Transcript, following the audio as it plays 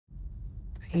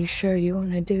Are you sure you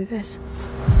want to do this?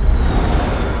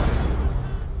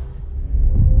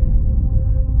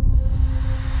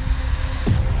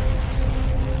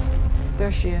 There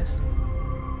she is.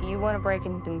 You want to break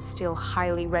in and steal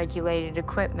highly regulated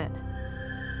equipment.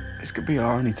 This could be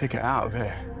our only ticket out of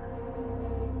here.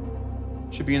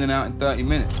 Should be in and out in 30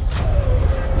 minutes.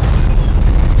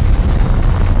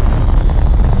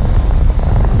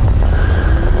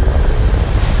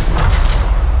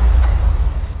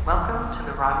 Welcome to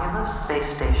the Romulus space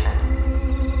station.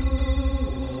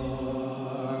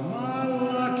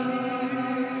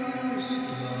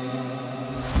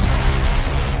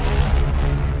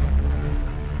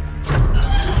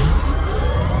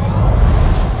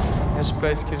 This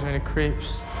place gives me the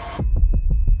creeps.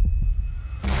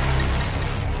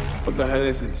 What the hell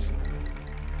is this?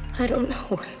 I don't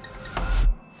know.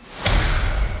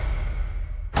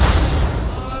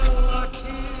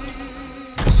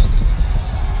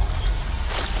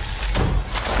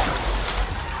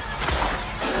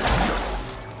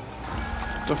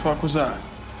 What the fuck was that?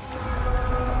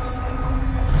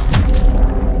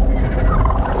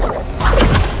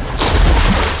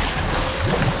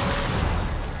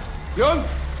 Young?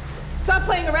 Stop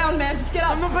playing around, man. Just get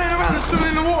up. I'm not playing around, there's something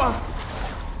in the water.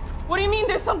 What do you mean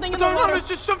there's something in the I don't water? know, there's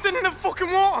just something in the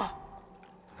fucking water.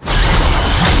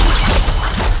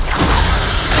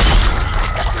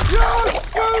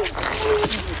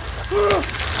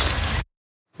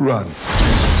 Run.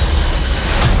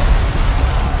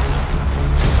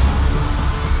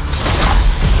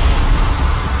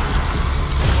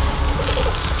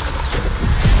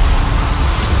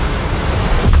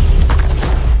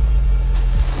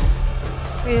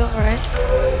 Are you all right?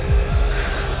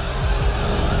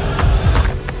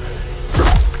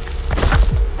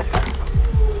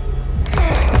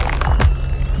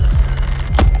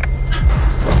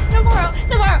 No more. I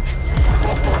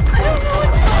don't know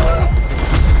what to do.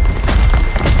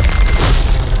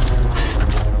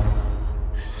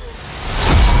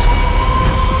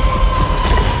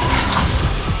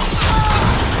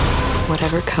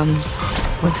 Whatever comes,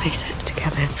 we'll face it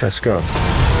together. Let's go.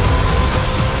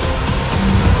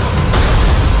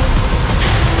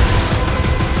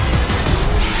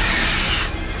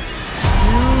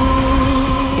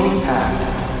 Impact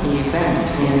event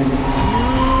in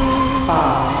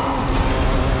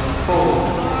 5, 4,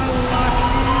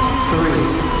 3,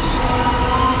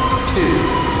 2,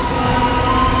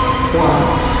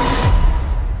 1.